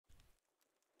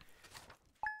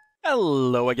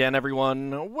Hello again,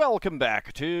 everyone. Welcome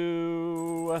back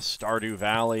to Stardew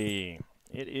Valley.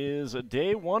 It is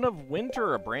day one of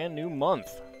winter, a brand new month.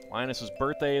 Linus's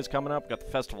birthday is coming up. We got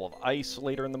the Festival of Ice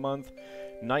later in the month.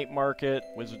 Night Market,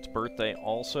 Wizard's birthday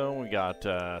also. We got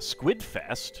Squid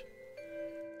Fest.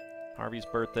 Harvey's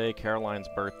birthday, Caroline's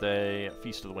birthday,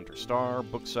 Feast of the Winter Star,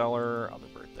 Bookseller, other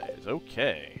birthdays.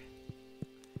 Okay.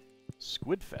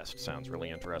 Squid Fest sounds really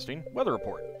interesting. Weather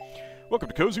report. Welcome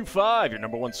to Kozu 5, your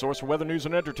 #1 source for weather news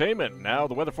and entertainment. Now,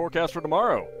 the weather forecast for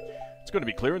tomorrow. It's going to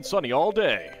be clear and sunny all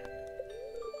day.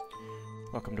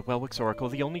 Welcome to Welwick's Oracle,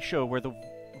 the only show where the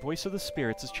voice of the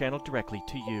spirits is channeled directly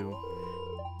to you.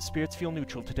 The spirits feel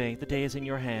neutral today. The day is in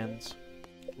your hands.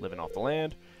 Living off the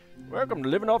land. Welcome to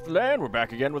Living Off the Land. We're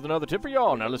back again with another tip for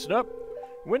y'all. Now listen up.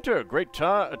 Winter,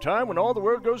 a time when all the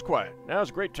world goes quiet. Now's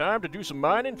a great time to do some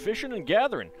mining, fishing, and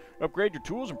gathering. Upgrade your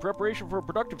tools in preparation for a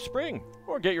productive spring.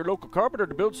 Or get your local carpenter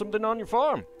to build something on your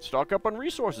farm. Stock up on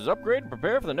resources, upgrade, and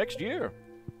prepare for the next year.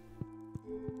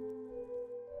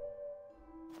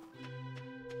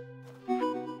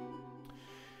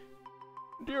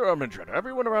 Dear Armandretta,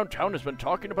 everyone around town has been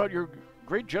talking about your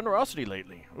great generosity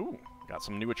lately. Ooh, got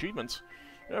some new achievements.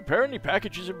 Apparently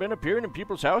packages have been appearing in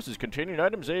people's houses containing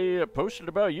items they posted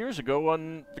about years ago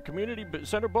on the community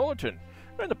center bulletin.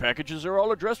 And the packages are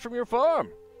all addressed from your farm.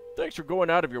 Thanks for going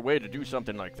out of your way to do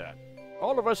something like that.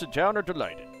 All of us in town are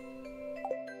delighted.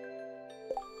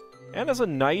 And as a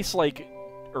nice, like,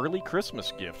 early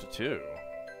Christmas gift, too.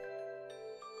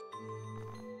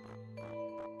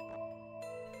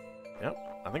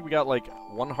 Yep, I think we got, like,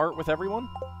 1 heart with everyone.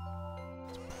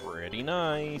 It's pretty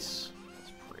nice.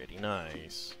 Pretty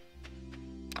nice.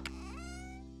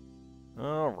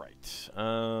 Alright.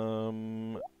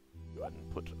 Go ahead and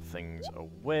put things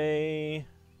away.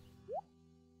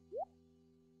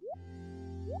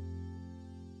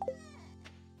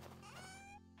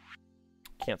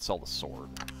 Can't sell the sword.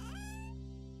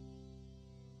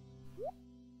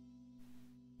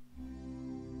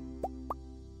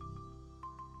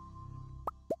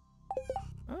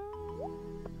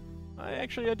 I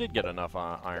did get enough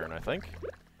iron, I think.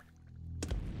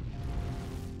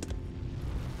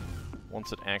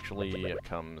 Once it actually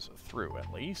comes through,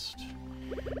 at least.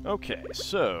 Okay,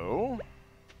 so...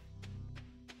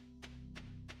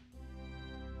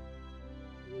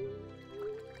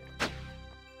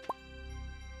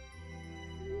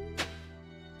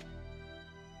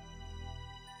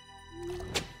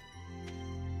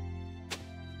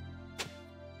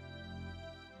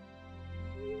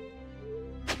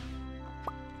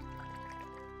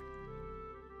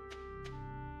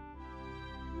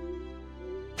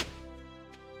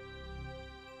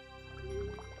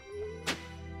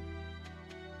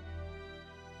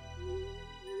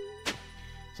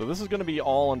 So this is going to be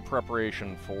all in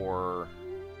preparation for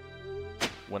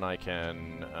when I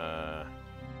can,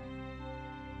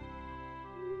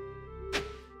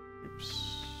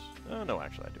 oops. No,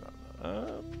 actually I do have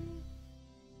that.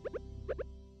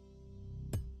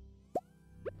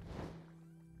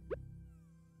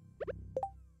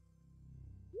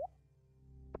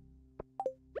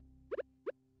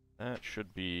 That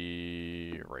should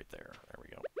be right there. There we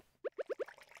go.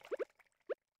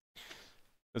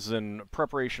 This is in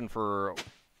preparation for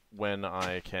when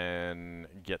I can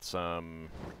get some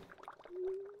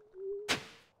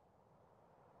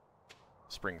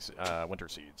winter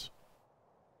seeds.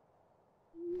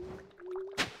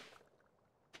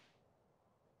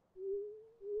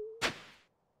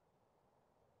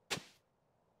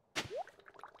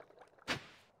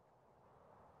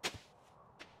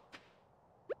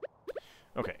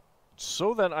 Okay,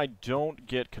 so that I don't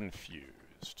get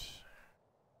confused.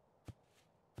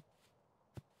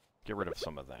 Get rid of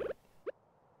some of that.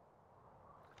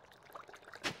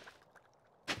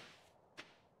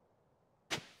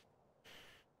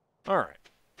 Alright.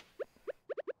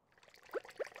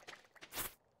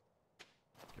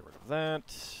 Get rid of that.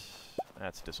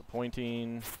 That's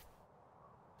disappointing.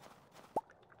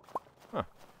 Huh.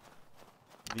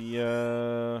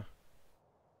 The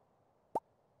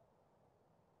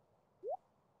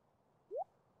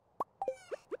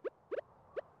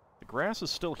grass is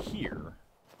still here.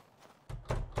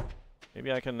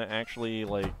 Maybe I can actually,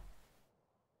 like,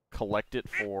 collect it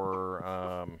for,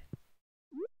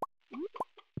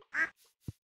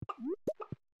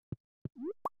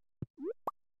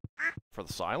 for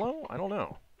the silo? I don't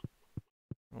know.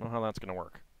 I don't know how that's gonna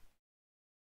work.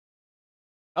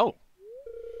 Oh!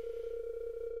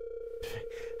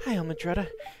 Hi, Almandretta.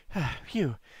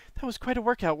 Phew, that was quite a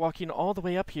workout walking all the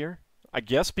way up here. I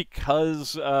guess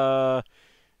because,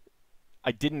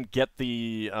 I didn't get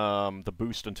the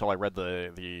boost until I read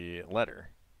the letter.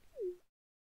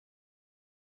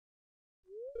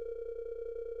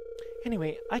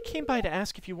 Anyway, I came by to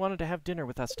ask if you wanted to have dinner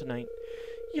with us tonight.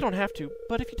 You don't have to,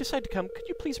 but if you decide to come, could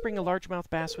you please bring a largemouth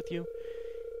bass with you?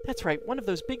 That's right, one of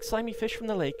those big slimy fish from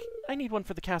the lake. I need one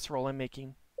for the casserole I'm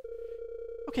making.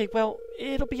 Okay, well,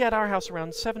 it'll be at our house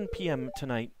around 7 p.m.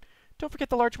 tonight. Don't forget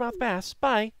the largemouth bass.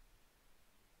 Bye!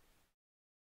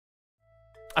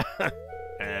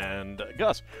 And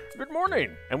Gus, good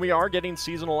morning! And we are getting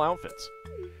seasonal outfits.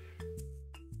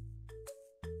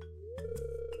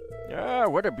 Ah,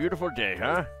 what a beautiful day,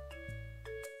 huh?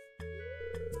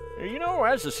 You know,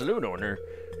 as a saloon owner,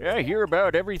 I hear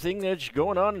about everything that's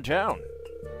going on in town.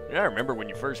 I remember when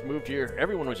you first moved here,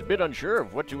 everyone was a bit unsure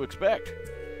of what to expect.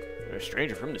 A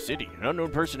stranger from the city, an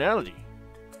unknown personality.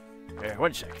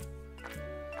 One sec.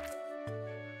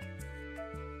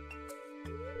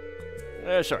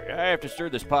 Sorry, I have to stir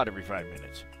this pot every 5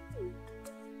 minutes.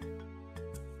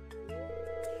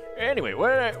 Anyway,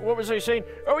 what was I saying?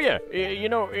 Oh yeah, you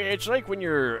know, it's like when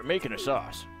you're making a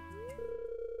sauce.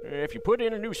 If you put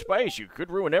in a new spice, you could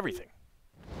ruin everything.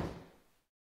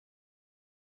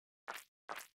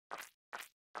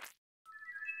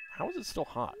 How is it still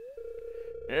hot?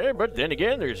 But then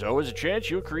again, there's always a chance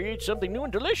you'll create something new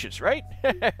and delicious, right?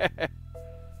 It's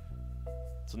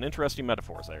an interesting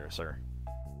metaphor there, sir.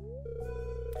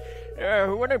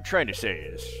 What I'm trying to say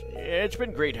is, it's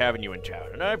been great having you in town,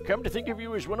 and I've come to think of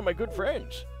you as one of my good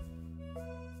friends.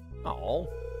 Oh.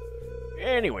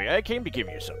 Anyway, I came to give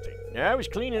you something. I was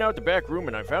cleaning out the back room,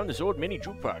 and I found this old mini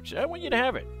jukebox. I want you to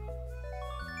have it.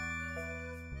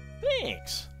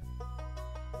 Thanks.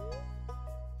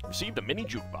 Received a mini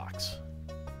jukebox.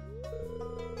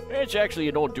 It's actually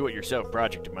an old do-it-yourself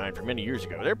project of mine from many years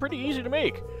ago. They're pretty easy to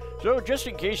make. So just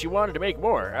in case you wanted to make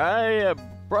more, I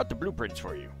brought the blueprints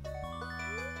for you.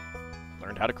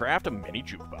 Learned how to craft a mini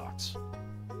jukebox.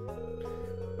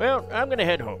 Well, I'm gonna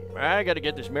head home. I gotta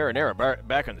get this marinara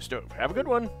back on the stove. Have a good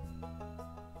one.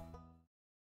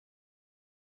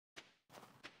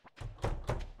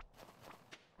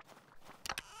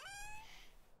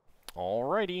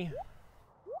 Alrighty.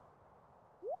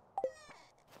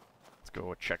 Let's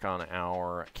go check on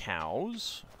our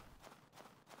cows.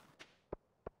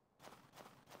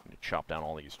 Need to chop down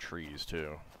all these trees,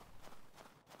 too.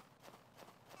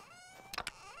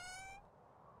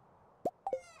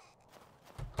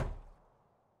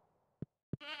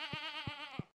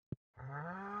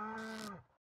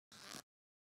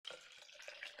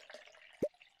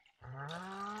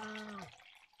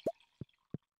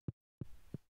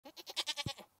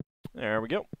 There we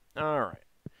go. Alright.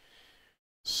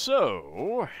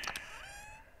 So,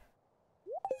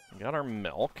 we got our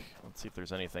milk. Let's see if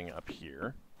there's anything up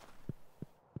here.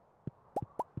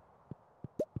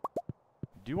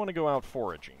 Do you want to go out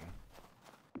foraging?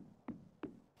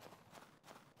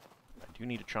 I do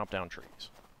need to chop down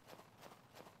trees.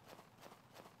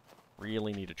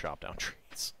 Really need to chop down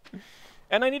trees.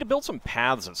 And I need to build some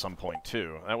paths at some point,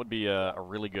 too. That would be a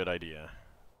really good idea.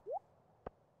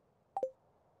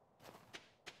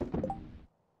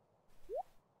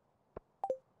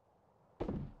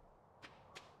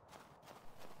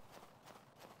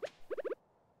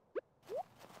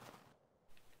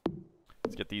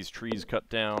 Let's get these trees cut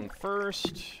down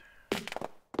first.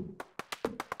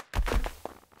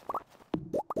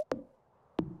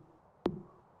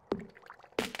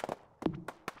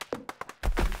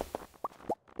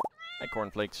 Hi,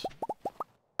 cornflakes.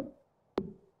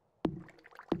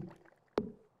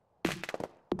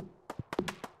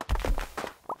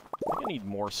 I need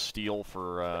more steel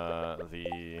for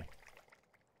the...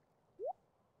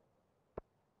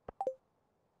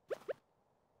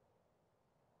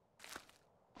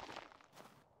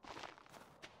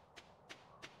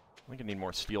 I think I need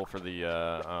more steel for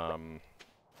the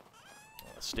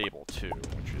stable, too,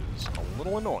 which is a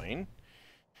little annoying.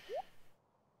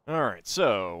 Alright,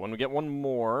 so when we get one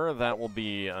more, that will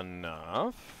be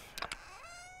enough.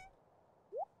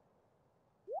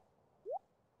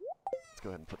 Let's go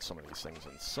ahead and put some of these things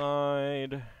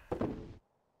inside. And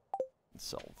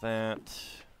sell that.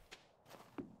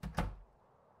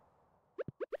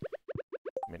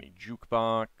 Mini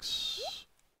jukebox.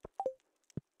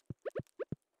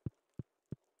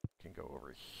 Can go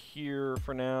over here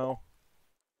for now.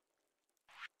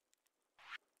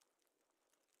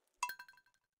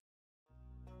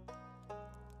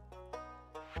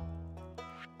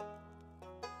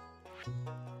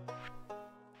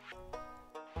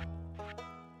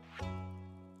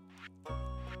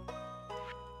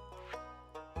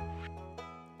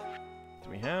 Do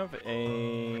we have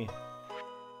a...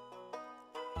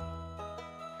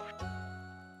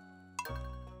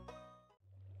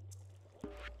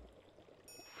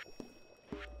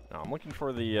 No, I'm looking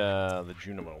for the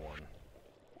Junimo one.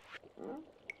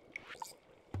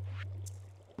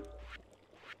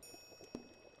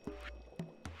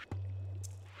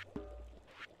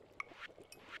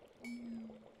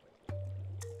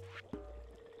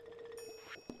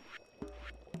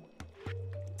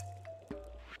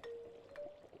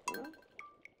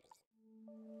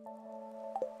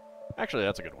 Actually,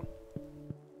 that's a good one.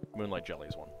 Moonlight Jelly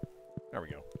is one. There we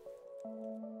go.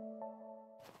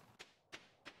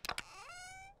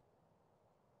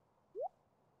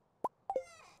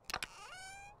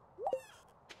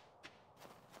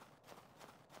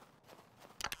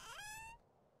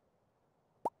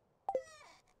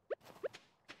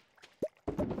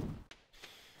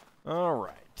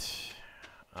 Alright.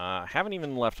 Haven't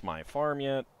even left my farm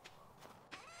yet,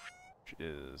 which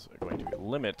is going to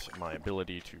limit my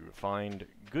ability to find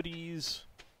goodies.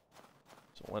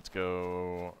 So let's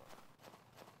go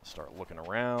start looking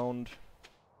around.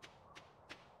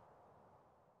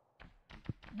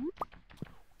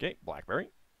 Okay, blackberry.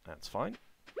 That's fine.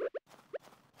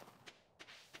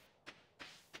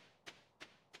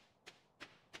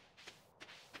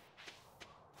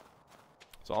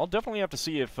 So I'll definitely have to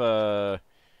see if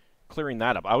clearing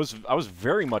that up. I was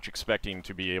very much expecting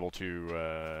to be able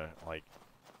to like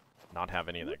not have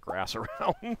any of that grass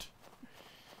around.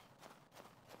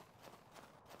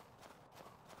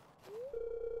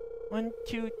 One,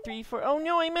 two, three, four. Oh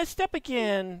no, I messed up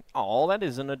again. Oh, that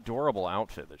is an adorable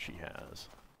outfit that she has.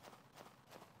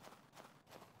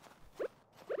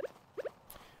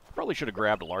 Probably should have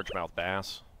grabbed a largemouth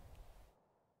bass.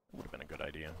 Would have been a good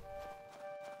idea.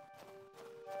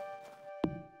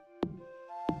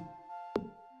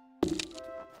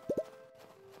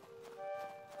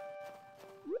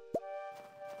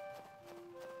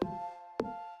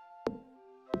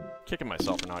 Kicking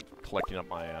myself for not collecting up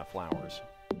my flowers.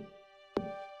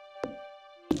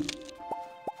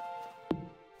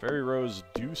 Fairy rose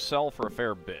do sell for a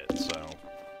fair bit, so...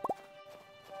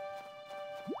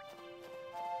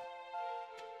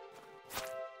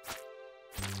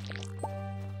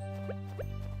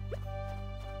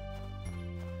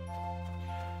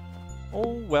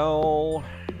 Oh, well...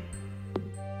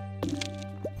 I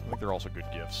think they're also good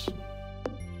gifts.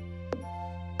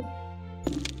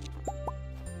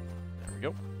 There we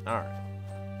go. Alright.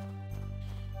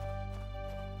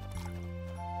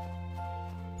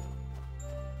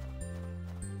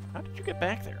 How did you get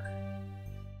back there?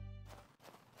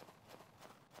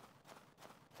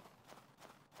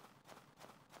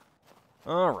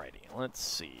 Alrighty, let's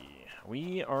see.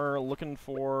 We are looking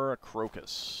for a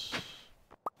crocus.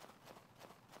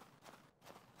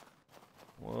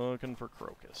 Looking for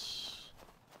crocus.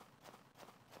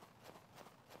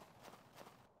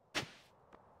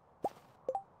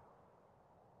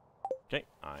 Okay,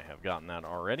 I have gotten that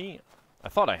already. I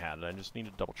thought I had it, I just need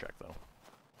to double check though.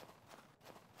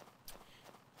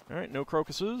 Alright, no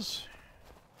crocuses.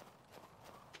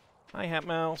 Hi, Hat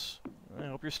Mouse. I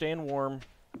hope you're staying warm.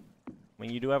 I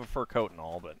mean, you do have a fur coat and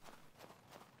all, but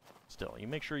still, you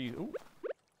make sure you... Ooh.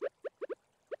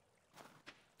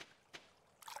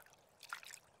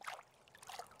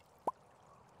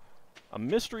 A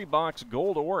mystery box,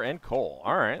 gold ore, and coal.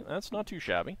 Alright, that's not too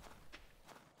shabby.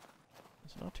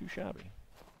 That's not too shabby.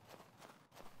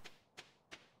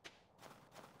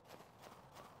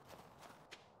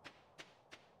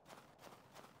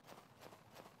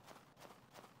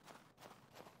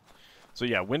 So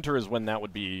yeah, winter is when that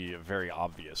would be very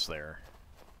obvious there.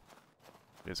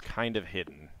 It's kind of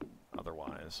hidden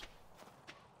otherwise.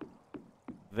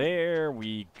 There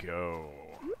we go.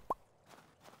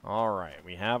 Alright,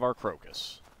 we have our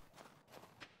crocus.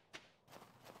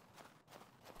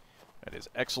 That is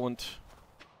excellent.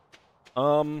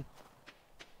 Why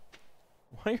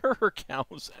are her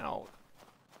cows out?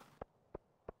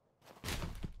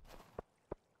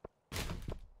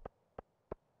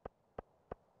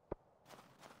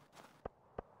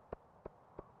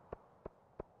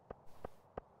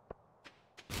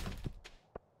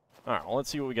 Alright, well, let's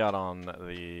see what we got on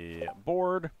the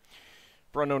board.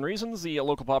 For unknown reasons, the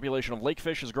local population of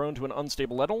lakefish has grown to an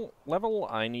unstable level.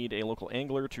 I need a local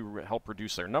angler to help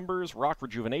reduce their numbers. Rock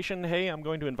rejuvenation. Hey, I'm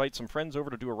going to invite some friends over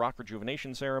to do a rock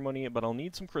rejuvenation ceremony, but I'll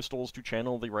need some crystals to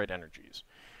channel the right energies.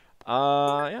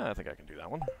 Yeah, I think I can do that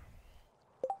one.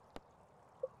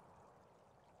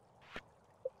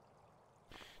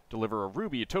 Deliver a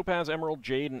ruby, topaz, emerald,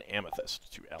 jade, and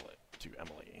amethyst to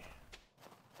Emily.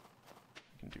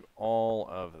 You can do all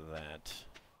of that.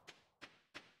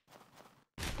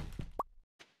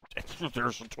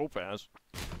 There's a topaz.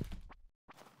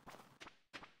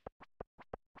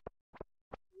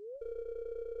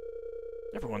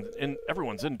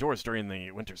 Everyone's indoors during the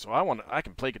winter, so I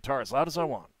can play guitar as loud as I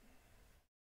want.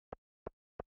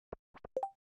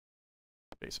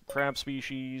 Basic crab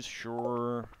species,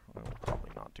 sure. I'll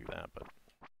probably not do that, but...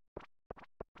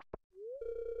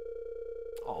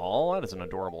 Aw, that is an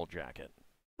adorable jacket.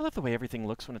 I love the way everything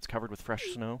looks when it's covered with fresh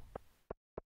snow.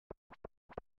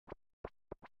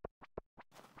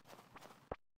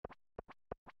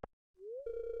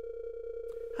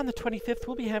 On the 25th,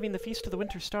 we'll be having the Feast of the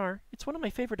Winter Star. It's one of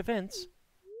my favorite events.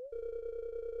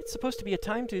 It's supposed to be a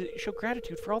time to show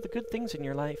gratitude for all the good things in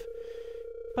your life.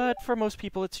 But for most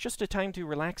people, it's just a time to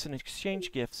relax and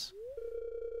exchange gifts.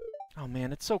 Oh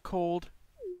man, it's so cold.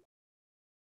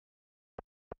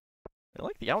 I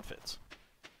like the outfits.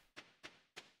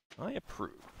 I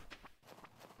approve.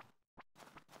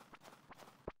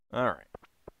 Alright.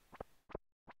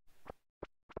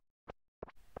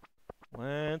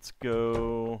 Let's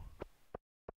go.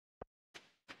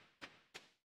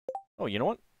 Oh, you know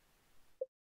what?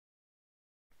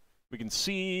 We can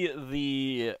see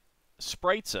the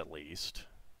sprites at least.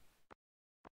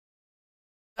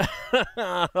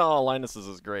 Oh, Linus's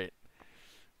is great.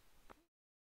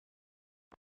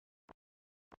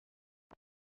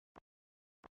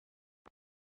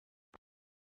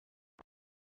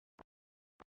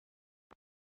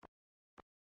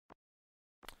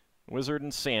 Wizard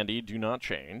and Sandy do not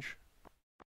change.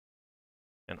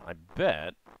 And I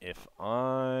bet if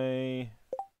I...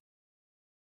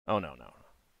 Oh, no.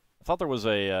 I thought there was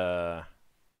a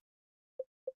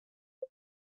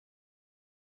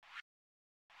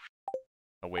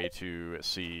way to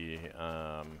see,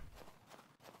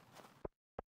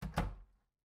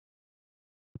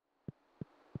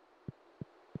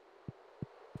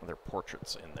 their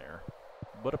portraits in there.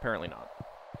 But apparently not.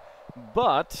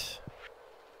 But...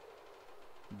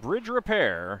 Bridge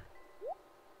repair.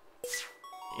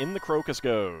 In the Crocus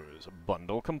goes.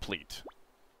 Bundle complete.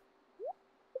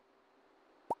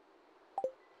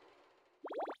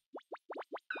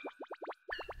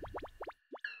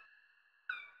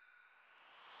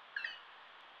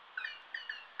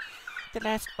 The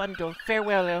last bundle.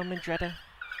 Farewell, Elmandretta.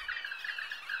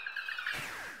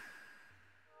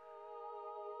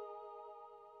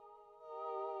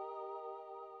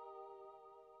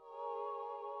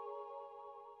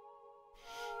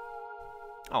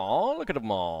 Aw, look at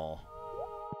them all.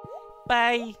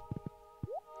 Bye.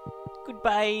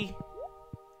 Goodbye.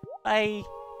 Bye.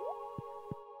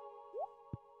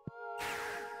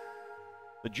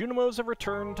 The Junimos have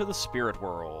returned to the spirit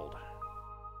world.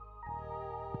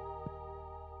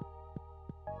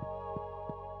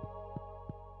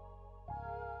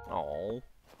 Oh.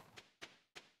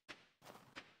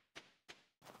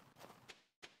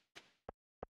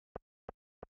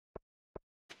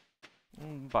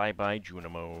 Bye-bye,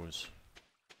 Junimos.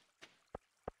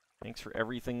 Thanks for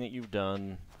everything that you've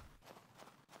done.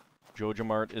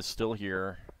 Jojamart is still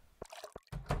here.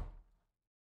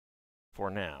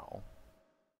 For now.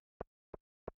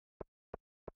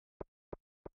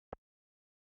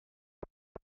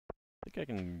 I think I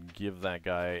can give that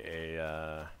guy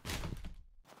a,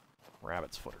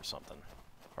 rabbit's foot or something,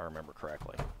 if I remember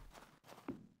correctly.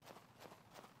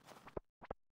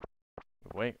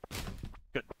 Wait.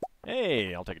 Good.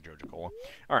 Hey, I'll take a Joja Cola.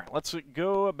 Alright, let's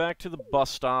go back to the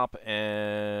bus stop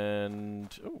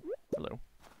and... Oh, hello.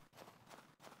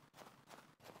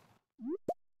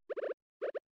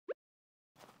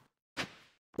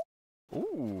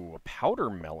 Ooh, powder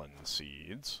melon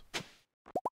seeds.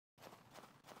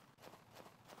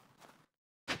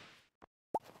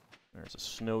 There's a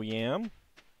snow yam.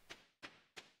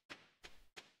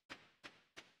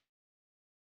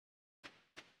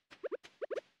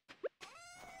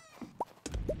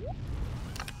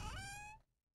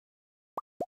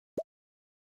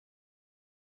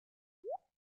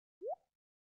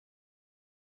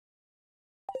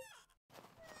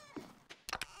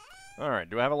 Alright,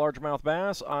 do I have a largemouth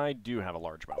bass? I do have a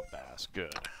largemouth bass.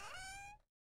 Good.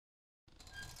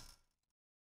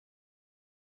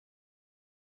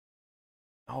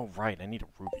 Oh, right, I need a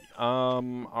ruby.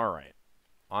 Alright.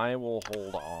 I will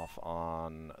hold off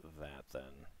on that,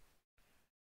 then.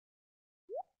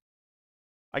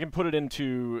 I can put it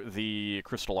into the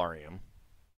crystallarium.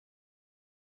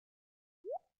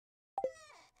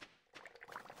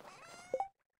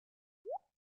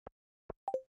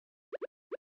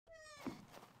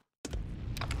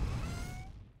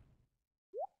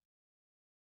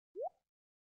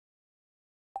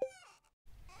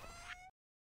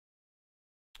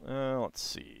 Let's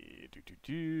see.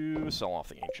 Sell off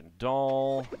the ancient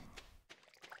doll.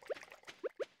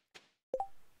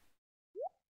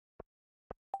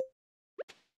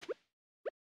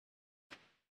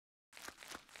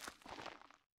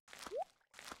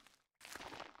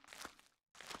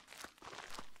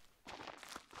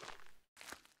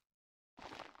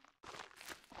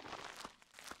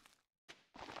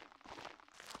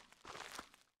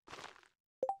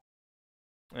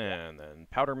 And then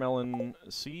powder melon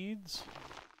seeds.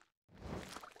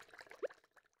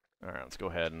 Alright, let's go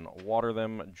ahead and water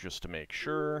them just to make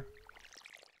sure.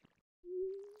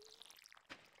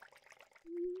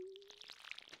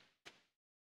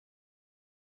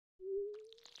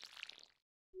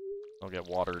 I'll get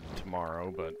watered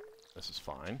tomorrow, but this is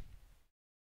fine.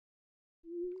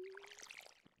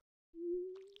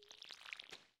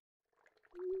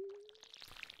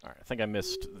 Alright, I think I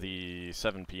missed the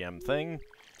 7 p.m. thing,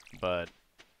 but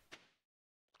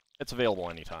it's available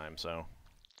anytime, so...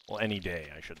 Well, any day,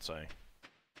 I should say.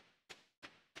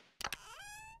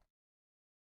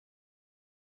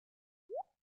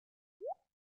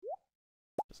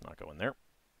 Does not go in there.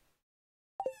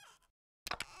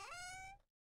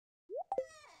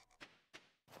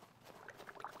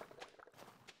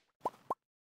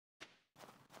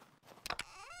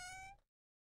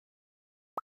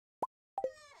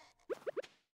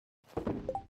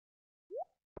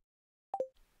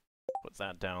 Put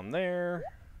that down there.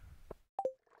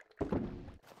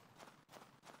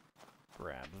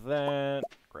 Grab that.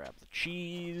 Grab the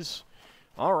cheese.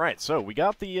 Alright, so we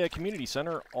got the community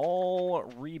center all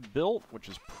rebuilt, which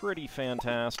is pretty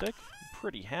fantastic. I'm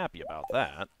pretty happy about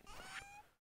that.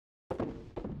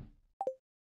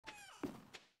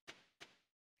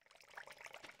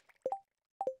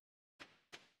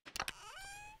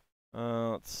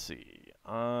 Let's see.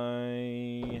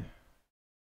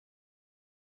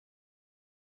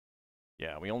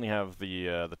 Yeah, we only have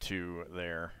the 2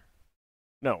 there.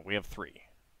 No, we have 3.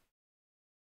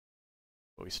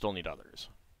 But we still need others.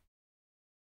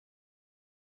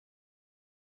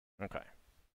 Okay.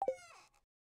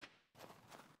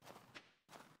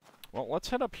 Well, let's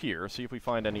head up here, see if we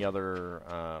find any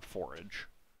other forage.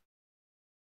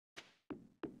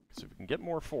 Because if we can get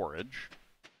more forage,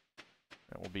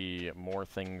 that will be more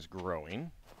things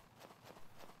growing.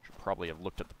 Should probably have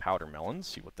looked at the powder melons,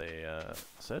 see what they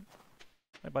said.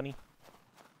 Hi, bunny.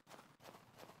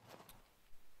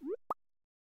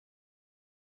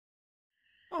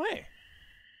 Oh, hey.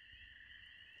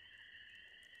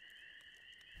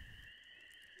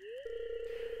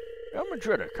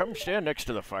 Madretta, come stand next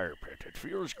to the fire pit. It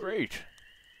feels great.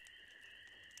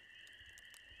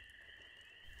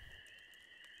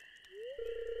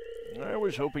 I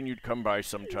was hoping you'd come by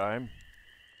sometime.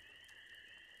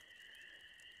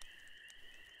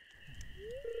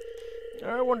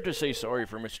 I wanted to say sorry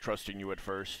for mistrusting you at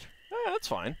first. That's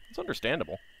fine. It's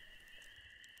understandable.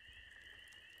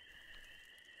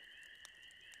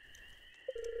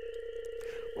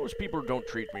 Most people don't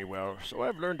treat me well, so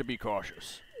I've learned to be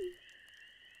cautious.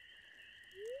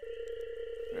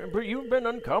 But you've been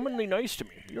uncommonly nice to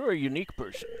me. You're a unique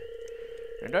person,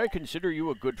 and I consider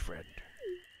you a good friend.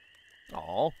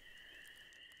 Aw.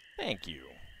 Thank you.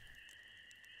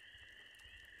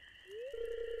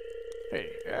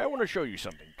 Hey, I want to show you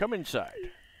something. Come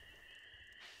inside.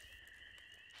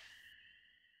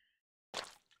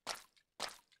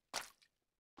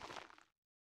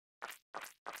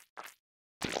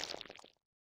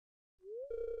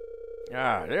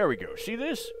 Ah, there we go. See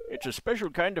this? It's a special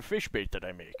kind of fish bait that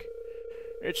I make.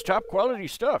 It's top quality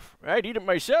stuff. I'd eat it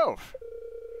myself.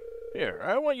 Here,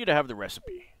 I want you to have the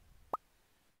recipe.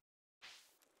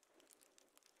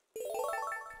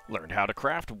 Learned how to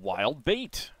craft wild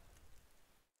bait.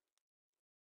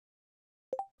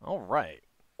 Alright.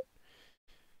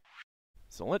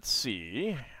 So let's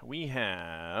see. We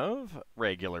have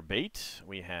regular bait.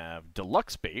 We have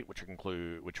deluxe bait, which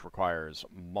requires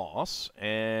moss,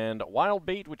 and wild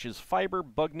bait, which is fiber,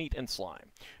 bug meat, and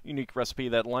slime. Unique recipe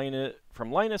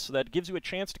from Linus that gives you a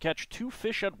chance to catch 2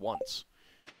 fish at once.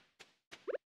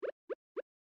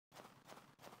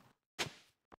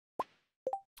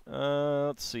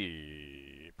 Let's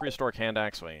see. Prehistoric hand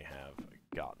axe. We have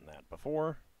gotten that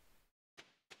before.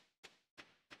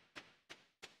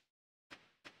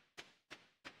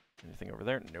 Anything over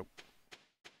there? Nope.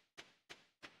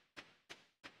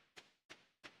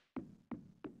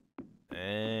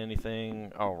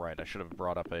 Anything? Oh, right. I should have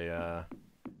brought up a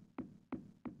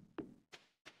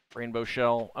rainbow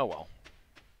shell. Oh, well.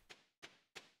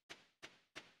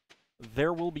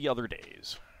 There will be other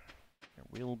days. There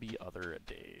will be other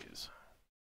days.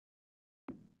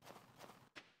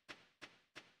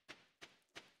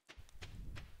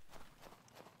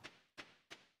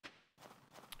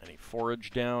 Any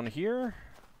forage down here?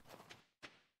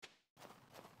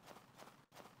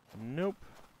 Nope.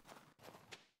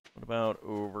 What about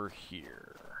over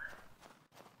here?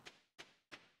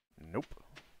 Nope.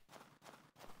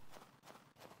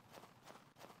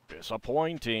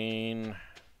 Disappointing.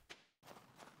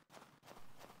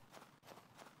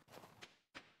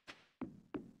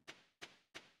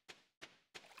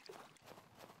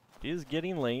 It is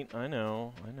getting late, I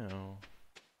know, I know.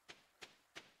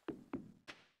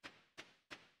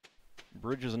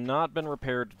 Bridge has not been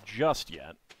repaired just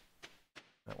yet.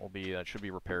 That should be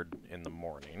repaired in the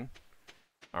morning.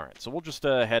 Alright, so we'll just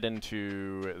head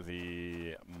into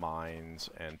the mines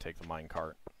and take the mine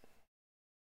cart.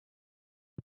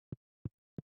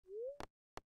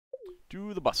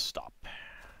 To the bus stop.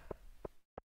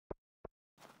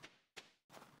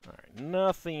 Alright,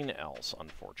 nothing else,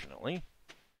 unfortunately.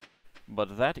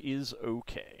 But that is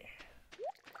okay.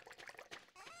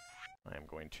 I am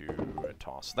going to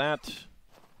toss that.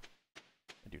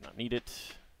 I do not need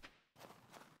it.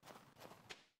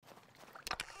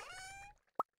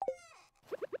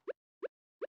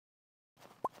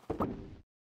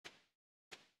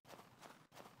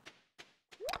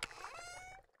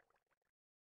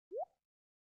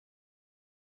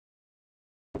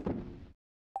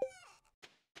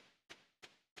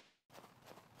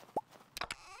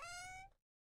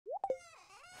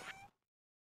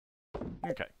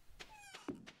 Okay.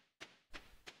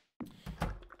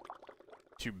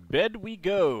 To bed we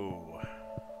go.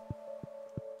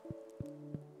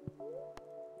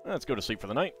 Let's go to sleep for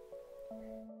the night.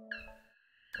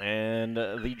 And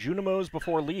the Junimos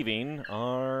before leaving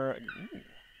are...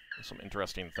 some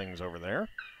interesting things over there.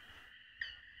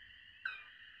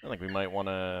 I think we might want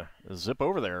to zip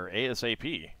over there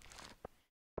ASAP.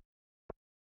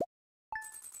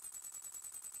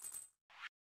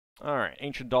 Alright,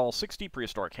 Ancient Doll 60,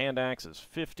 Prehistoric Hand Axe is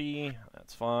 50,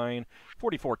 that's fine.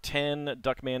 4410,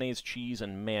 Duck Mayonnaise, Cheese,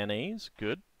 and Mayonnaise,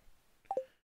 good.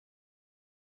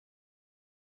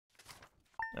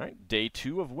 Alright, Day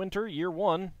 2 of Winter, Year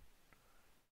 1.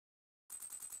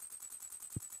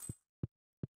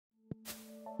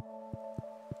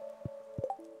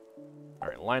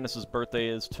 Alright, Linus's birthday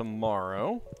is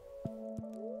tomorrow.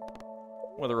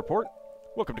 Weather report.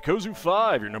 Welcome to Kozu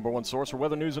 5, your #1 source for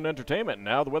weather news and entertainment.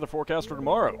 Now the weather forecast for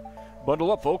tomorrow. Bundle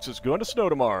up, folks, it's going to snow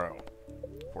tomorrow.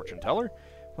 Fortune teller.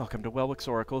 Welcome to Welwick's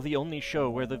Oracle, the only show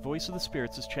where the voice of the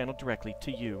spirits is channeled directly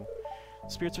to you.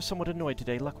 Spirits are somewhat annoyed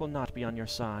today. Luck will not be on your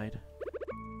side.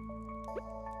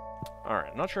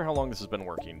 Alright, I'm not sure how long this has been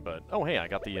working, but... oh, hey, I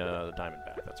got the diamond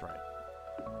back, that's right.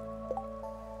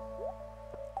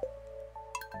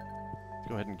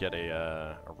 Go ahead and get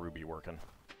a ruby working.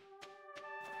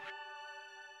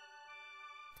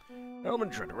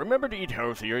 Almond, remember to eat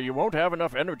healthy or you won't have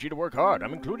enough energy to work hard.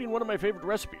 I'm including one of my favorite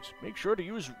recipes. Make sure to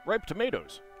use ripe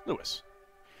tomatoes. Lewis.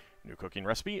 New cooking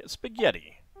recipe,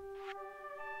 spaghetti.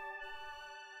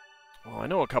 Well, I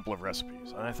know a couple of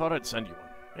recipes. I thought I'd send you one.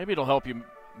 Maybe it'll help you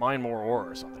mine more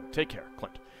ore or something. Take care,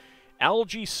 Clint.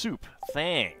 Algae soup.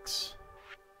 Thanks.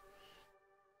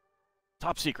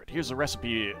 Top secret. Here's the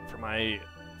recipe for my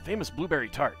famous blueberry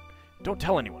tart. Don't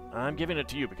tell anyone. I'm giving it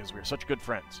to you because we're such good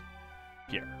friends.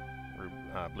 Here.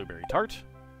 Blueberry tart.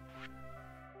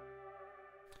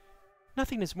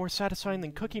 Nothing is more satisfying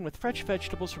than cooking with fresh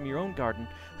vegetables from your own garden.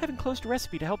 I've enclosed a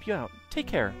recipe to help you out. Take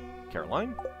care.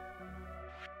 Caroline.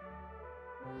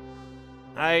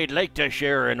 I'd like to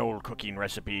share an old cooking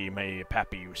recipe my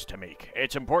pappy used to make.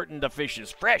 It's important the fish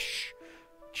is fresh.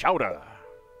 Chowder.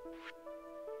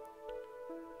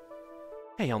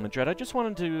 Hey, Almondred, I just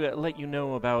wanted to let you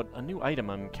know about a new item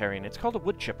I'm carrying. It's called a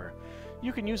wood chipper.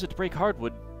 You can use it to break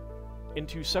hardwood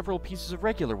into several pieces of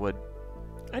regular wood.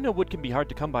 I know wood can be hard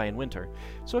to come by in winter,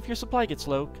 so if your supply gets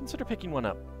low, consider picking one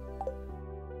up.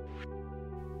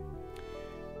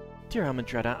 Dear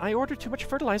Almondretta, I ordered too much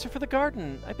fertilizer for the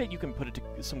garden. I bet you can put it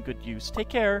to some good use. Take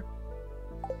care.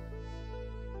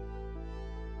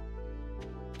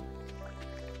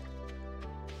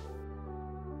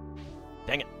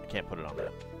 Dang it, I can't put it on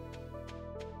that.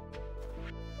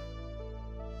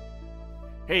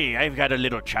 Hey, I've got a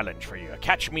little challenge for you.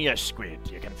 Catch me a squid.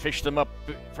 You can fish them up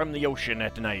from the ocean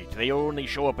at night. They only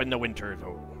show up in the winter,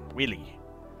 though. Willy.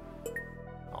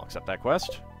 I'll accept that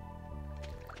quest.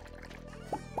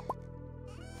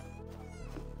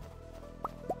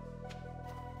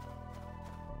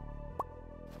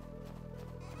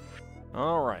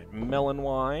 Alright, melon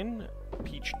wine,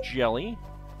 peach jelly.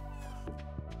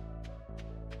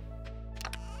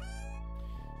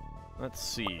 Let's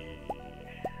see.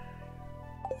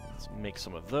 Let's make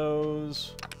some of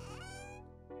those.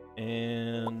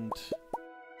 And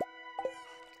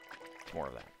more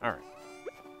of that. Alright.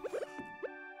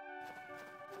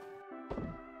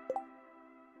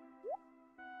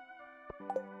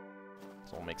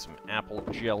 So we'll make some apple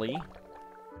jelly,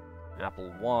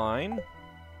 apple wine,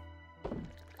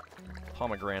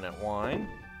 pomegranate wine,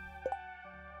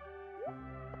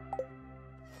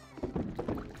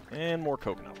 and more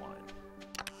coconut wine.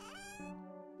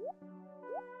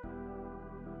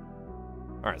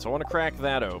 Alright, so I want to crack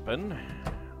that open.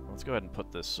 Let's go ahead and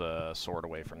put this sword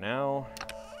away for now.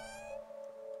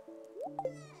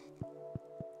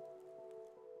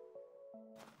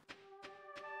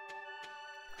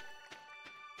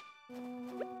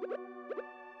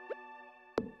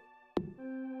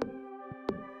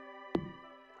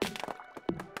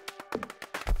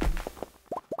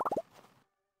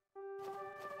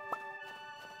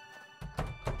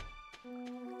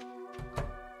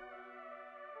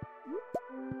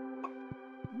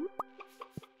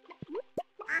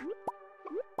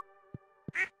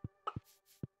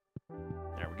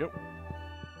 There we go.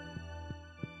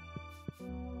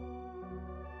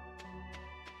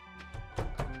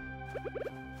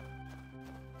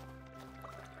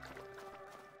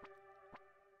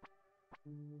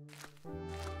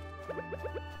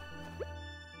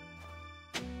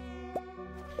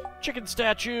 Chicken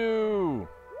statue!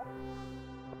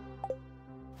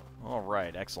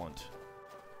 Alright, excellent.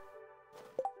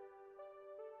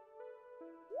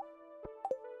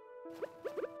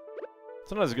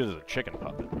 It's not as good as a chicken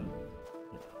puppet, but, you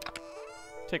know,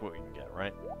 take what we can get,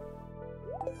 right?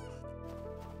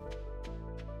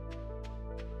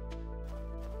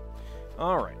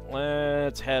 Alright,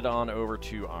 let's head on over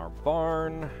to our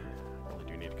barn. Really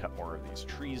do need to cut more of these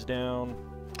trees down.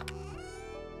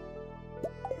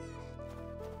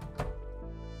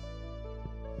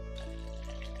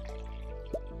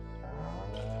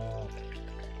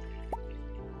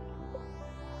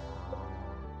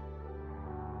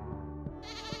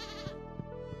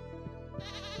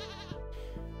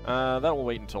 That will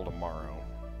wait until tomorrow.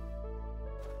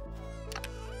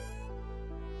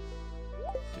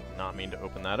 Did not mean to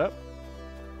open that up.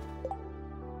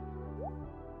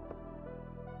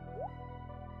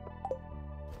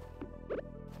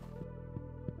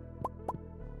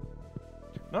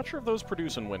 Not sure if those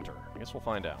produce in winter. I guess we'll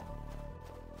find out.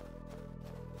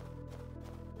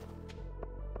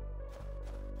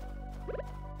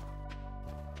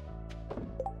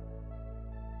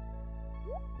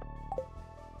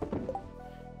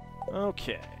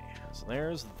 Okay, so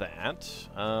there's that.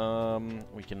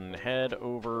 We can head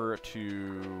over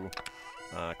to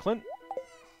Clint.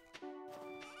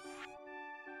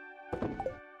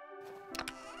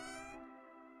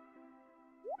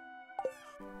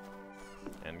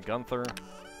 And Gunther.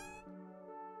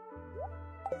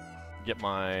 Get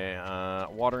my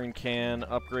watering can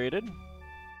upgraded.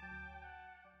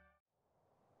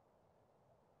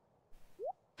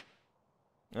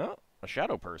 Oh, a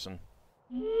shadow person.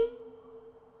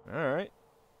 Alright.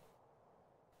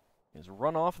 He's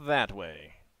run off that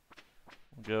way.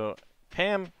 We'll go...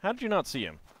 Pam, how did you not see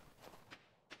him?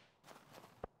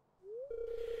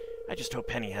 I just hope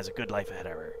Penny has a good life ahead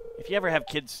of her. If you ever have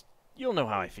kids, you'll know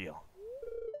how I feel.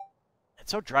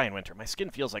 It's so dry in winter, my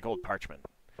skin feels like old parchment.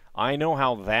 I know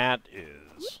how that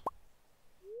is.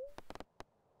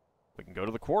 We can go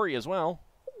to the quarry as well.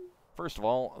 First of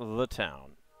all, the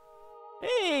town.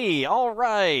 Hey, all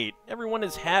right. Everyone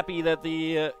is happy that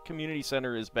the community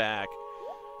center is back.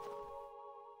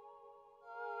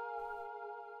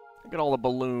 Look at all the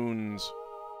balloons.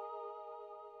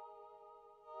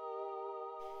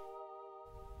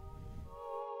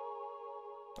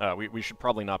 We should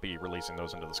probably not be releasing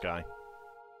those into the sky.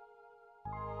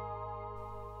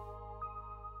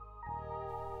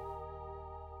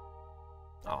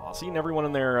 Aw, seeing everyone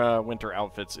in their winter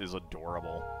outfits is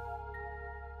adorable.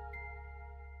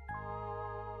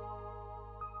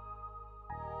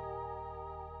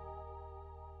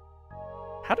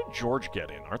 How did George get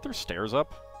in? Aren't there stairs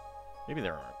up? Maybe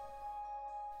there aren't.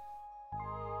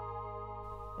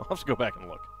 I'll have to go back and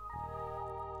look.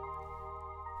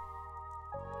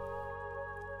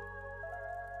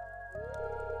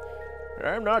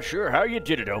 I'm not sure how you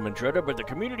did it, Omen Treader, but the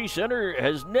community center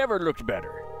has never looked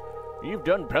better. You've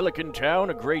done Pelican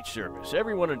Town a great service.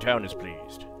 Everyone in town is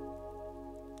pleased.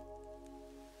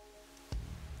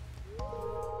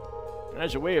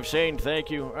 As a way of saying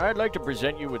thank you, I'd like to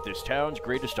present you with this town's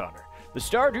greatest honor, the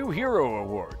Stardew Hero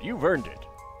Award. You've earned it.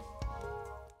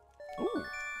 Ooh,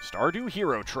 Stardew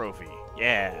Hero Trophy.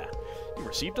 Yeah, you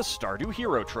received a Stardew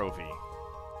Hero Trophy.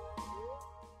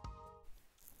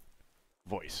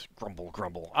 Voice, grumble,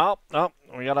 grumble. Oh,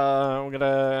 we got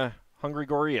a hungry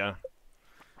gorilla.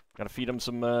 Gotta feed him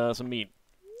some meat.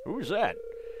 Who's that?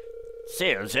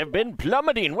 Sales have been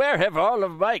plummeting. Where have all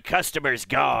of my customers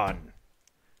gone?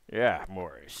 Yeah,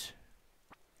 Morris.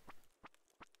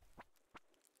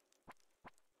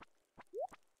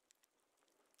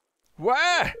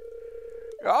 What?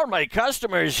 All my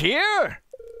customers here?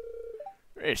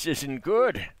 This isn't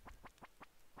good.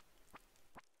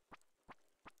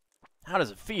 How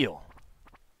does it feel?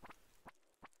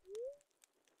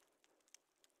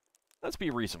 Let's be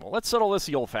reasonable. Let's settle this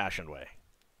the old-fashioned way.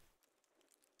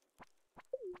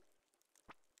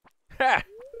 Ha!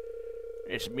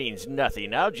 This means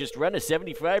nothing. I'll just run a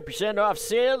 75% off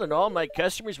sale and all my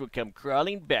customers will come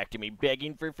crawling back to me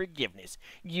begging for forgiveness.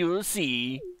 You'll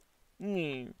see.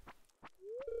 No,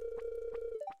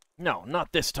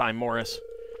 not this time, Morris.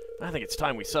 I think it's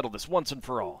time we settle this once and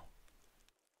for all.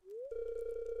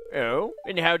 Oh?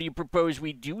 And how do you propose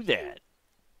we do that?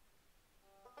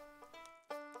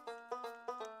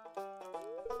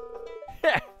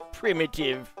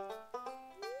 primitive.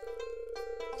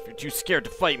 If you're too scared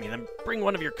to fight me, then bring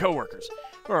one of your coworkers.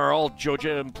 Or are all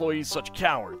Joja employees such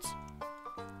cowards?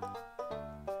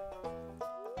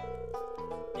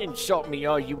 Insult me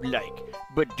all you like,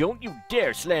 but don't you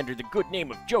dare slander the good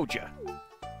name of Joja.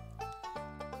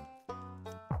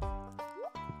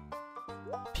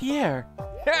 Pierre!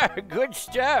 Ha! Good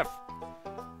stuff!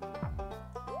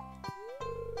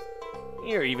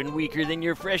 You're even weaker than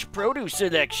your fresh produce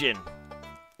selection.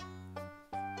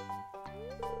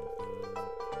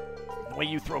 The way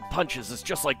you throw punches is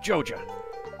just like Joja.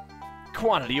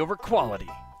 Quantity over quality.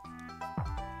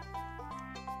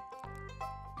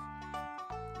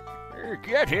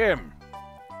 Get him!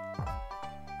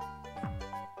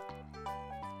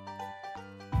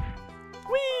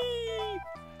 Whee!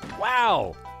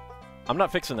 Wow! I'm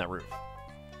not fixing that roof.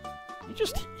 You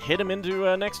just hit him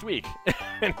into next week,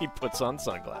 and he puts on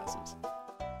sunglasses.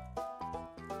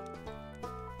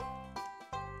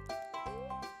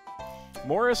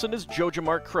 Morris and his Joja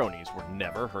Mart cronies were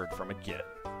never heard from again.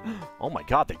 Oh my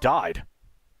god, they died!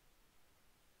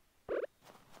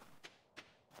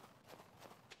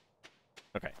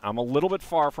 Okay, I'm a little bit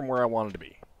far from where I wanted to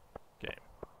be. Okay.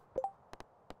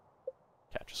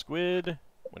 Catch a squid.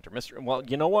 Winter mystery. Well,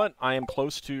 you know what? I am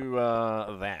close to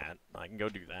that. I can go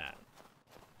do that.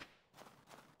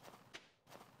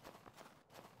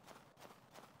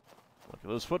 Look at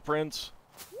those footprints.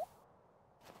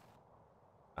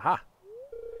 Aha!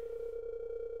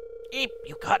 Eep,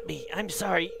 you caught me. I'm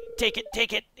sorry. Take it,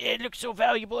 take it. It looks so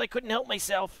valuable I couldn't help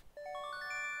myself.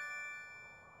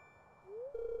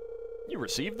 You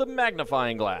received the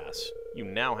magnifying glass. You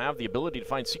now have the ability to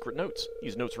find secret notes.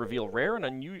 These notes reveal rare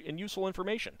and useful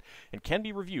information and can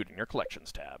be reviewed in your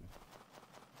collections tab.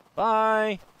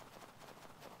 Bye!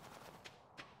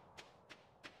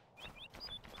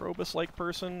 Krobus-like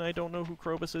person. I don't know who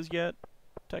Krobus is yet,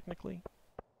 technically.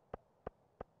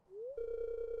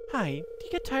 Hi, do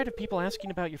you get tired of people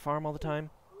asking about your farm all the time?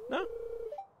 No,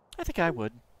 I think I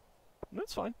would.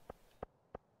 that's fine.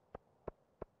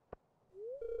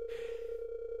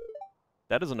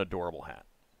 That is an adorable hat.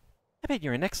 I bet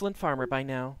you're an excellent farmer by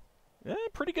now.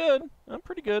 Pretty good. I'm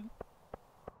pretty good.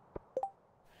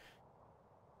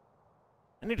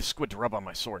 I need a squid to rub on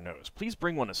my sore nose. Please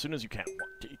bring one as soon as you can.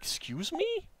 What? Excuse me?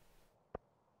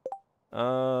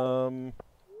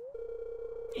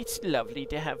 It's lovely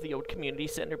to have the old community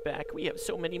center back. We have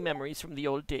so many memories from the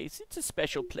old days. It's a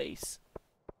special place.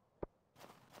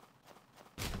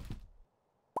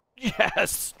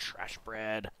 Yes! Trash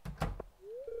bread.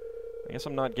 I guess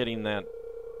I'm not getting that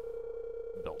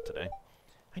built today.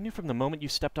 I knew from the moment you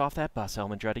stepped off that bus,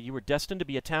 Elmandretta, you were destined to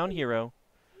be a town hero.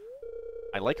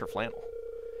 I like her flannel.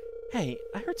 Hey,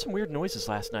 I heard some weird noises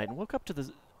last night and woke up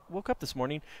this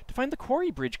morning to find the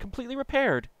quarry bridge completely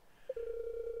repaired.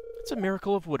 It's a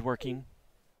miracle of woodworking.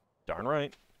 Darn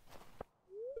right.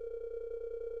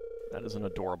 That is an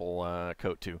adorable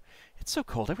coat too. It's so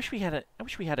cold. I wish we had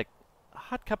a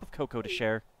hot cup of cocoa to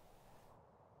share.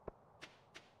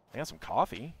 I got some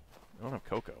coffee. I don't have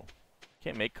cocoa.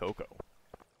 Can't make cocoa.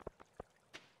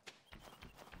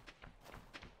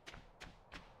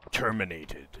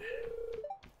 Terminated.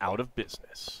 Out of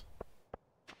business.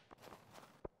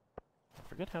 I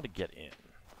forget how to get in.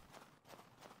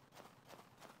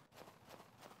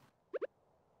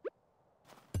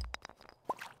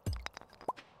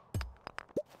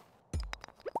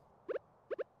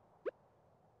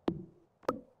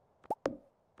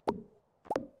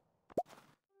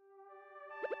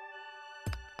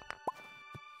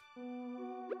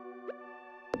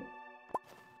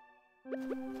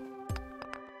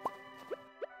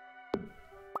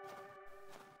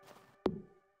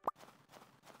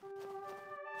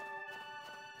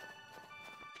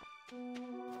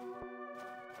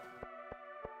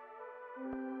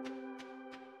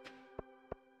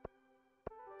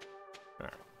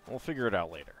 Alright, we'll figure it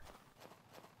out later.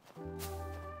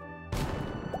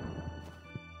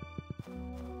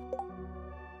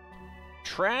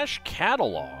 Trash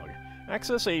catalog.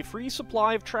 Access a free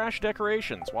supply of trash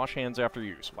decorations. Wash hands after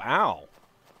use. Wow.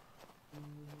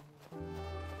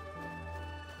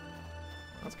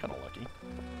 That's kind of lucky.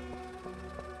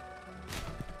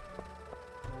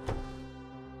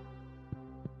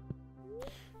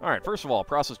 Alright, first of all,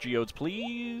 process geodes,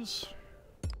 please.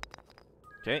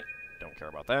 Okay, don't care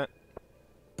about that.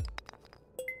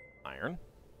 Iron.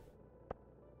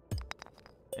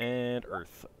 And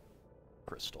earth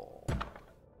crystal.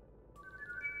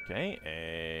 Okay,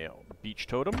 a beach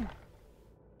totem.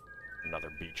 Another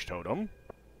beach totem.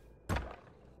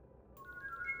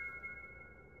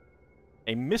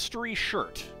 A mystery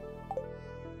shirt.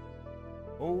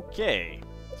 Okay,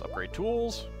 let's upgrade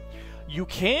tools. You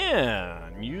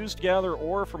can! Used to gather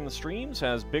ore from the streams,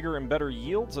 has bigger and better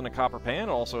yields than a copper pan,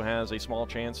 also has a small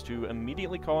chance to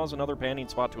immediately cause another panning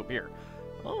spot to appear.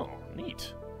 Oh,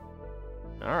 neat.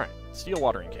 Alright, steel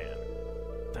watering can.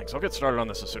 Thanks, I'll get started on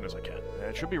this as soon as I can.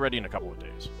 It should be ready in a couple of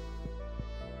days.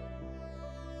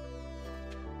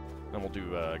 Then we'll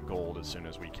do gold as soon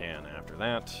as we can after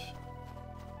that.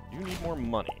 You need more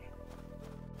money.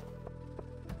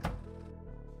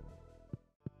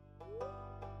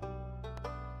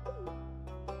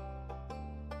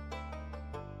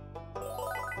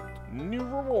 New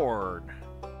reward.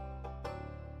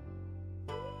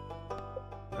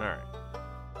 Alright.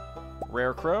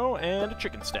 Rare crow and a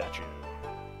chicken statue.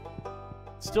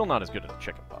 Still not as good as a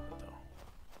chicken puppet, though.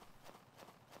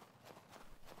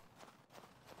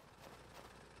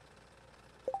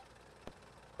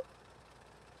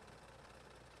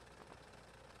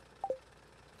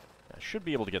 I should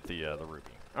be able to get the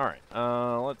ruby. Alright,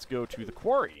 let's go to the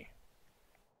quarry.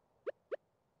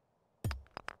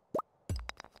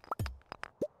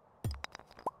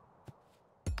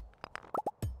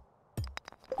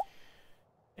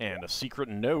 And a secret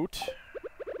note.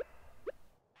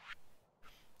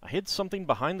 I hid something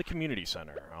behind the community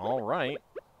center. Alright.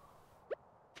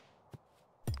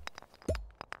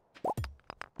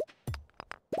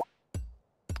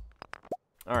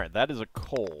 Alright, that is a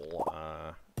coal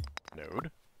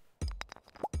node.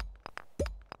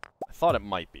 I thought it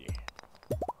might be.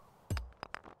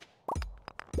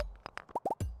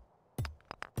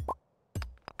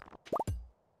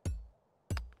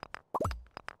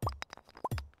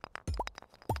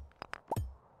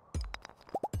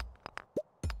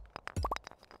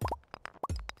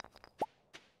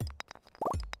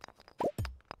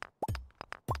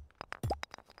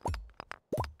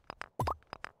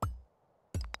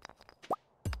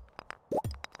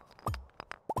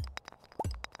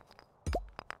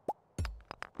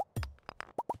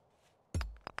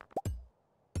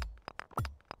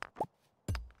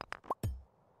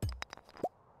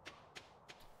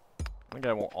 I think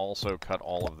I will also cut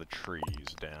all of the trees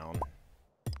down.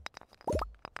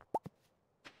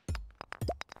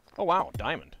 Oh wow,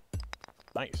 diamond.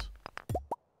 Nice.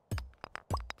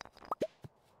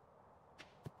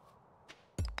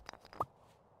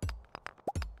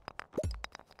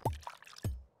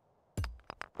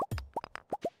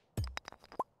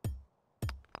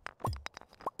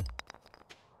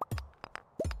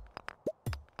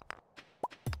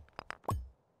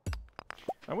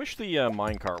 I wish the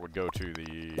minecart would go to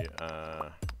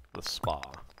the spa,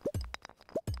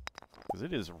 because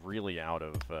it is really out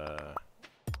of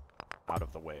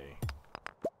the way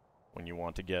when you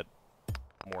want to get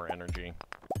more energy.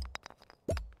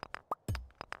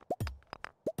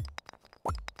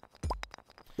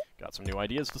 Got some new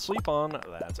ideas to sleep on.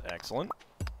 That's excellent.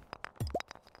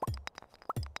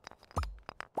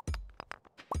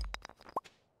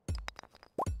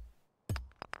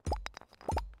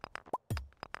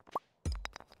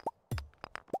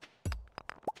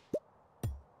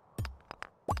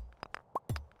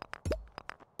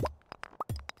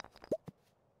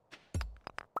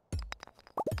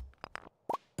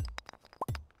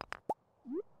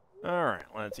 Alright,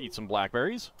 let's eat some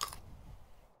blackberries.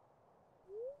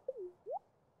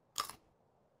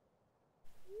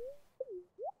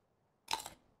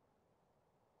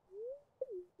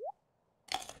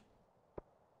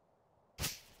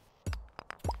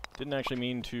 Didn't actually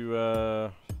mean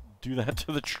to do that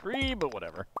to the tree, but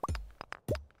whatever.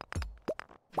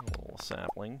 A little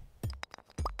sapling.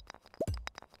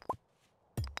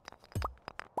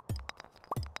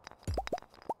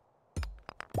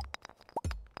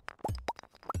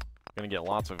 Gonna get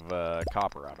lots of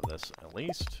copper out of this, at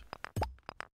least.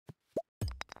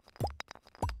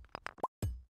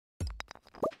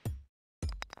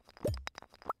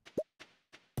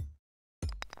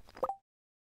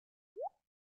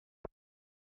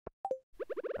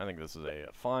 I think this is a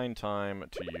fine time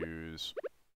to use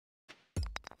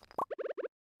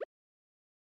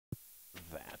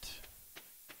that.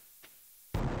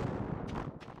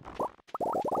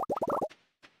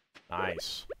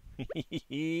 Nice.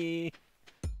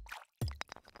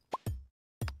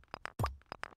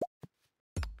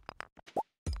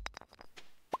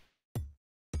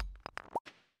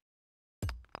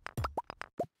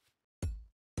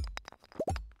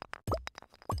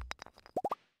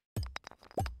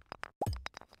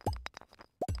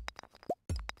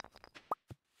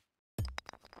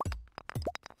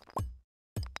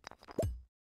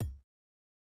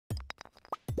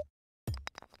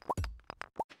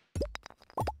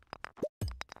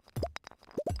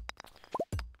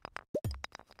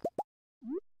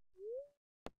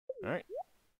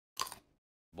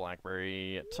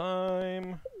 blackberry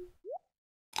time.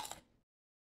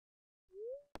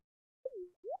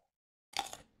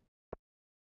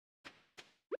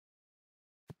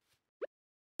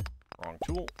 Wrong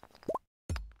tool.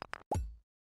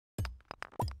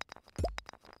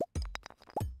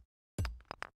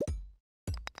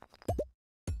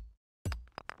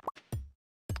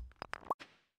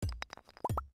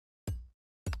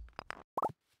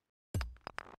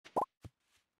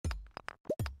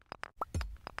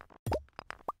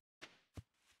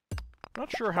 Not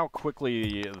sure how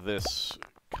quickly this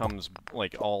comes,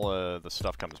 like, all the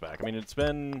stuff comes back. I mean, it's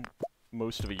been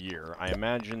most of a year. I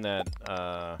imagine that,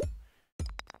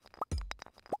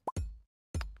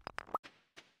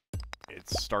 it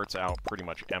starts out pretty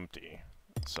much empty.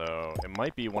 So, it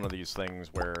might be one of these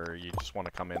things where you just want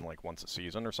to come in, like, once a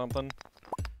season or something.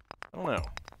 I don't know.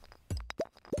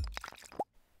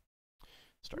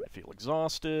 Starting to feel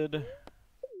exhausted.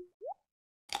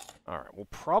 Alright, we'll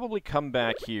probably come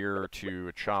back here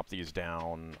to chop these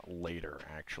down later,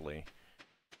 actually.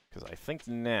 Because I think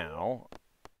now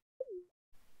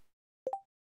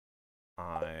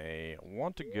I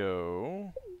want to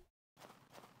go...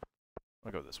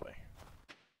 I'll go this way.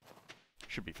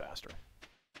 Should be faster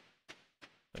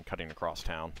than cutting across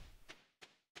town.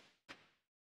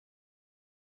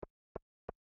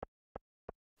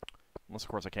 Unless, of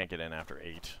course, I can't get in after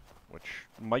 8, which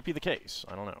might be the case.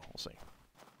 I don't know. We'll see.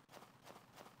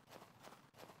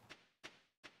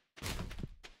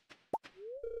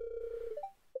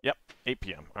 Yep, 8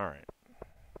 p.m. Alright.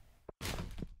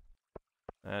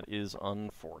 That is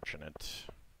unfortunate.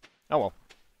 Oh well.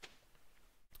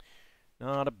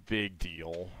 Not a big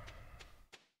deal.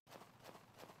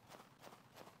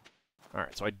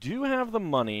 Alright, so I do have the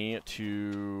money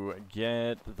to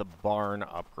get the barn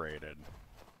upgraded.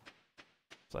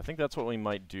 So I think that's what we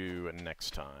might do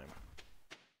next time.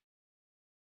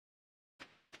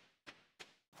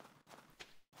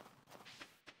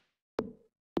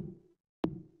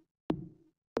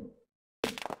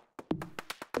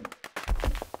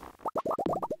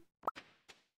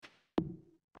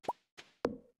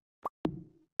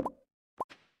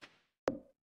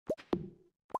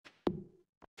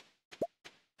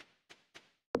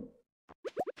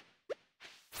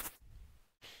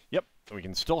 Yep, we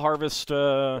can still harvest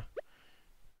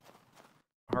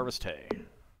harvest hay.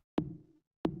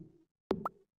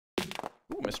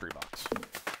 Ooh, mystery box.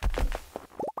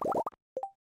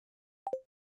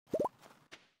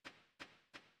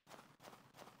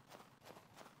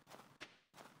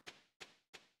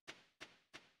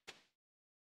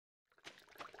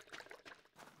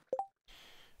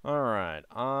 Alright,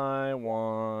 I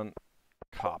want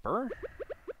copper.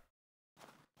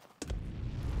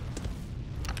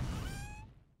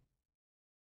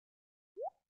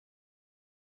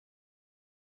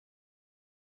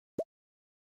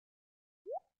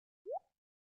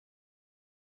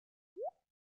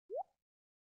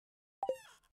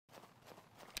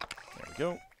 There we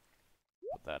go.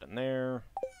 Put that in there.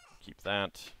 Keep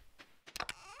that.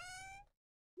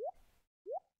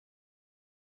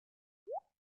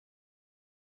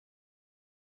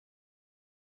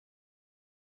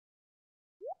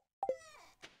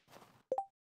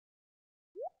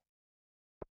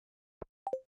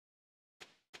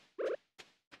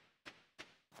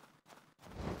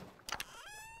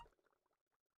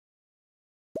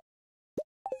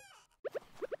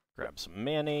 Grab some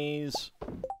mayonnaise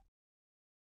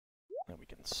that we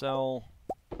can sell.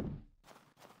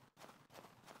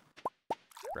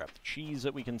 Grab the cheese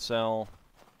that we can sell.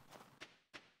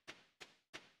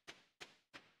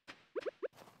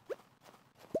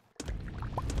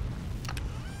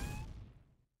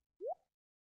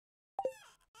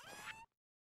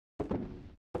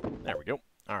 There we go.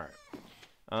 Alright.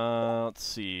 Let's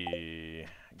see.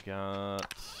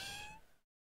 Got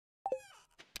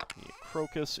the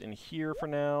crocus in here for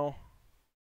now.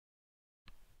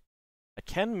 I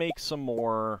can make some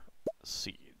more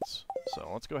seeds, so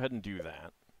let's go ahead and do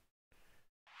that.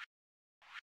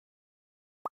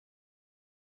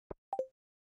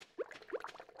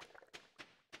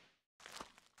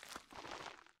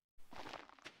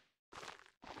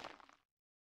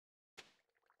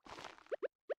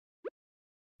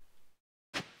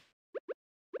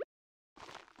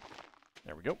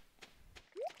 There we go.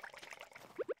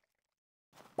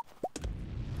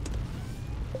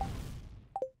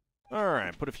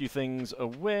 Alright, put a few things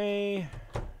away.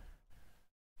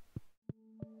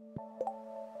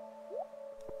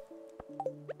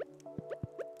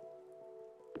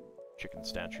 Chicken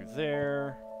statue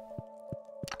there.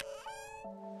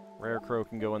 Rare crow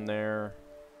can go in there.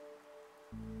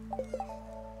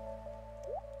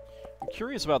 I'm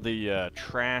curious about the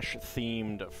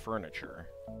trash-themed furniture.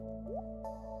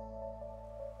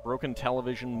 Broken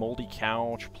television, moldy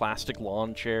couch, plastic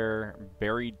lawn chair,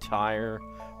 buried tire,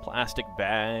 plastic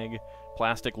bag,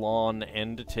 plastic lawn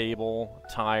end table,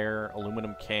 tire,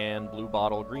 aluminum can, blue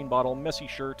bottle, green bottle, messy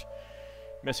shirt,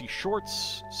 messy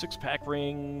shorts, six-pack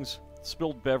rings,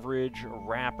 spilled beverage,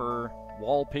 wrapper,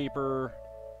 wallpaper.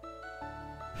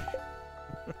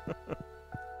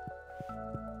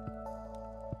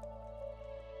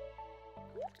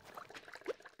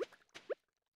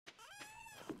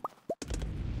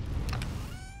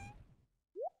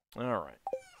 Alright.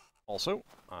 Also,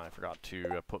 I forgot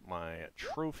to put my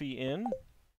trophy in.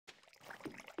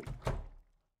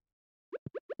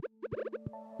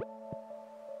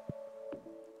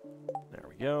 There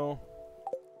we go.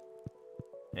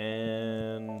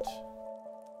 And...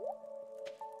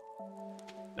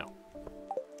 no.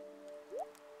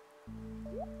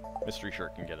 Mystery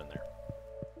shirt can get in there.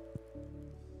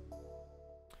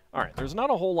 Alright, there's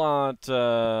not a whole lot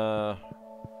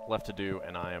left to do,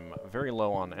 and I am very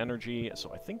low on energy,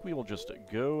 so I think we will just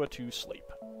go to sleep.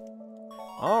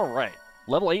 Alright,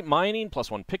 level 8 mining,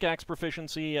 plus 1 pickaxe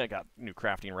proficiency. I got new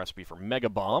crafting recipe for Mega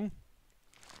Bomb.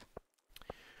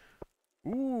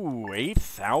 Ooh,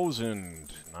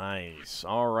 8,000. Nice.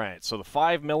 Alright, so the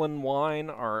 5 melon wine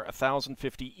are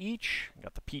 1,050 each.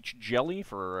 Got the peach jelly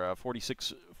for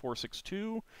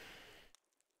 462.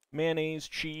 Mayonnaise,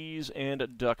 cheese,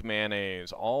 and duck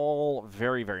mayonnaise. All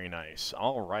very, very nice.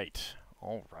 Alright.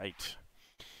 Alright.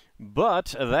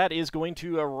 But that is going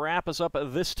to wrap us up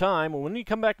this time. When we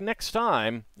come back next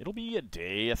time, it'll be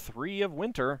day 3 of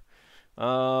winter.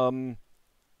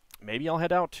 Maybe I'll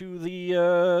head out to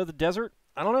the desert.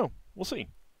 I don't know. We'll see.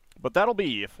 But that'll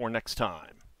be for next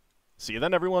time. See you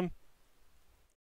then, everyone.